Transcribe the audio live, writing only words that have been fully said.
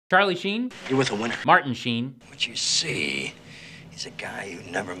Charlie Sheen. You're with a winner. Martin Sheen. What you see is a guy who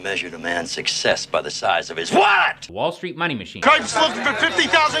never measured a man's success by the size of his wallet! Wall Street Money Machine. Cripes looking for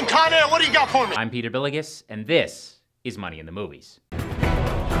 50,000 Con Air. What do you got for me? I'm Peter Bielagus, and this is Money in the Movies.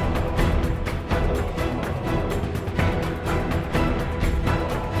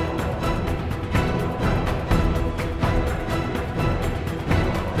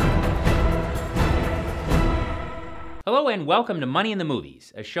 Hello and welcome to Money in the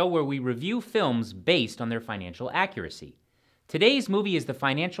Movies, a show where we review films based on their financial accuracy. Today's movie is the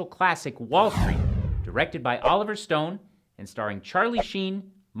financial classic Wall Street, directed by Oliver Stone and starring Charlie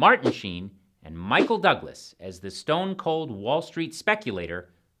Sheen, Martin Sheen, and Michael Douglas as the stone-cold Wall Street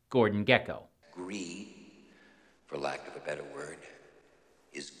speculator, Gordon Gekko. Greed, for lack of a better word,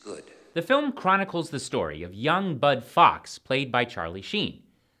 is good. The film chronicles the story of young Bud Fox, played by Charlie Sheen.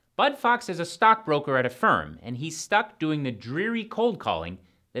 Bud Fox is a stockbroker at a firm, and he's stuck doing the dreary cold calling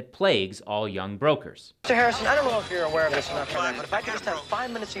that plagues all young brokers. Mr. Harrison, I don't know if you're aware of this or not, but if I could just have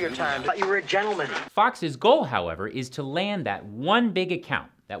 5 minutes of your time. I thought you were a gentleman. Fox's goal, however, is to land that one big account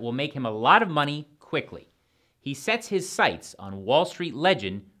that will make him a lot of money quickly. He sets his sights on Wall Street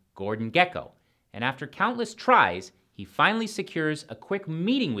legend Gordon Gekko, and after countless tries, he finally secures a quick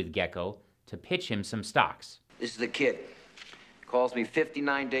meeting with Gekko to pitch him some stocks. This is the kid. Calls me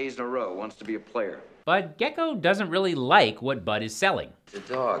 59 days in a row, wants to be a player. But Gekko doesn't really like what Bud is selling. It's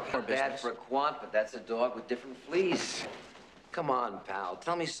a dog. Not bad for a quant, but that's a dog with different fleas. Come on, pal,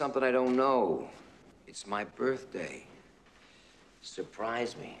 tell me something I don't know. It's my birthday.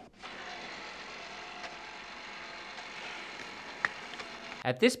 Surprise me.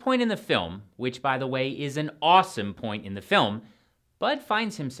 At this point in the film, which by the way is an awesome point in the film, Bud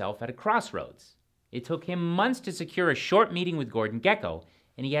finds himself at a crossroads. It took him months to secure a short meeting with Gordon Gekko,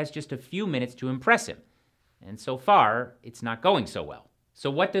 and he has just a few minutes to impress him. And so far, it's not going so well. So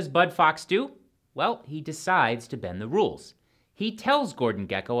what does Bud Fox do? Well, he decides to bend the rules. He tells Gordon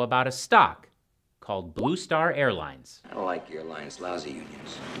Gekko about a stock called Blue Star Airlines. I don't like airlines, lousy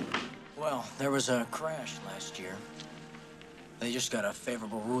unions. Well, there was a crash last year. They just got a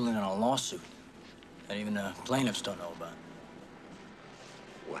favorable ruling on a lawsuit that even the plaintiffs don't know about.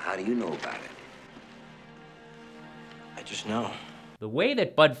 Well, how do you know about it? I just know. The way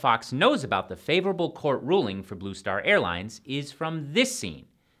that Bud Fox knows about the favorable court ruling for Blue Star Airlines is from this scene,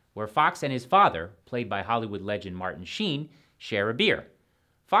 where Fox and his father, played by Hollywood legend Martin Sheen, share a beer.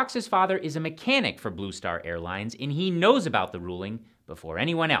 Fox's father is a mechanic for Blue Star Airlines, and he knows about the ruling before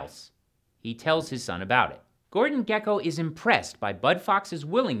anyone else. He tells his son about it. Gordon Gekko is impressed by Bud Fox's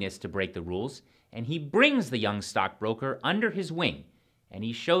willingness to break the rules, and he brings the young stockbroker under his wing, and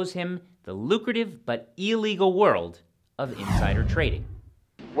he shows him the lucrative but illegal world of insider trading.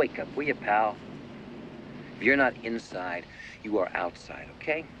 Wake up, will you, pal? If you're not inside, you are outside,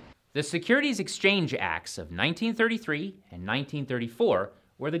 okay? The Securities Exchange Acts of 1933 and 1934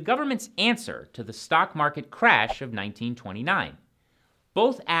 were the government's answer to the stock market crash of 1929.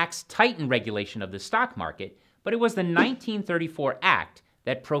 Both acts tightened regulation of the stock market, but it was the 1934 Act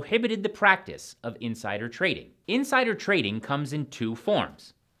that prohibited the practice of insider trading. Insider trading comes in two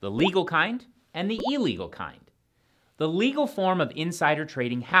forms, the legal kind and the illegal kind. The legal form of insider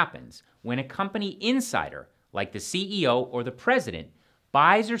trading happens when a company insider, like the CEO or the president,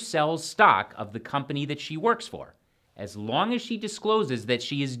 buys or sells stock of the company that she works for, as long as she discloses that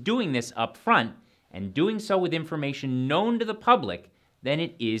she is doing this up front and doing so with information known to the public, then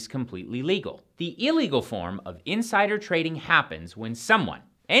it is completely legal. The illegal form of insider trading happens when someone,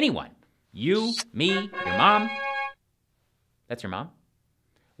 anyone, you, me, your mom, that's your mom,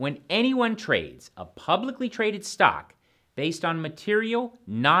 when anyone trades a publicly traded stock based on material,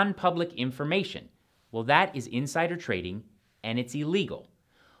 non-public information, well, that is insider trading, and it's illegal.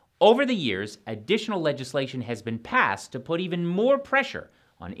 Over the years, additional legislation has been passed to put even more pressure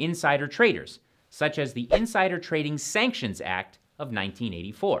on insider traders, such as the Insider Trading Sanctions Act of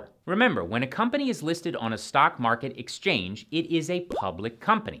 1984. Remember, when a company is listed on a stock market exchange, it is a public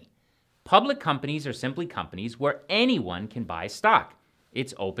company. Public companies are simply companies where anyone can buy stock.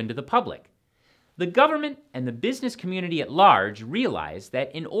 It's open to the public. The government and the business community at large realize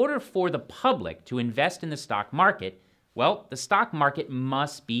that in order for the public to invest in the stock market, well, the stock market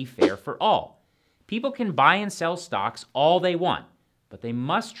must be fair for all. People can buy and sell stocks all they want, but they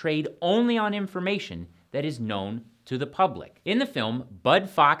must trade only on information that is known to the public. In the film, Bud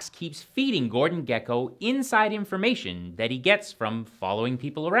Fox keeps feeding Gordon Gekko inside information that he gets from following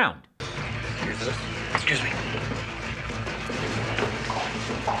people around. Excuse me.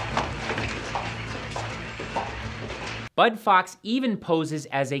 Bud Fox even poses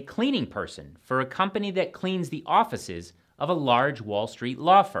as a cleaning person for a company that cleans the offices of a large Wall Street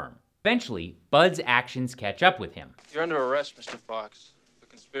law firm. Eventually, Bud's actions catch up with him. You're under arrest, Mr. Fox, for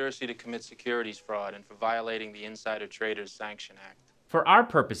conspiracy to commit securities fraud and for violating the Insider Traders Sanction Act. For our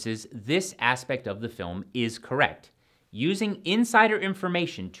purposes, this aspect of the film is correct. Using insider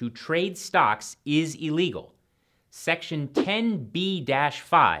information to trade stocks is illegal. Section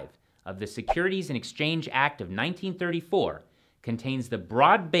 10B-5 of the Securities and Exchange Act of 1934 contains the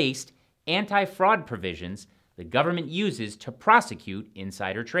broad-based anti-fraud provisions the government uses to prosecute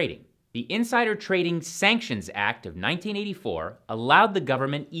insider trading. The Insider Trading Sanctions Act of 1984 allowed the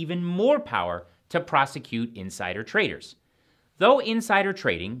government even more power to prosecute insider traders. Though insider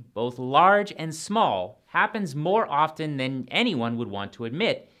trading, both large and small, happens more often than anyone would want to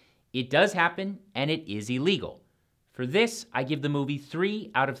admit, it does happen and it is illegal. For this, I give the movie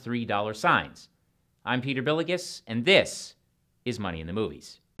 3 out of $3 signs. I'm Peter Bielagus, and this is Money in the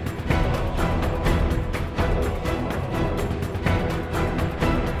Movies.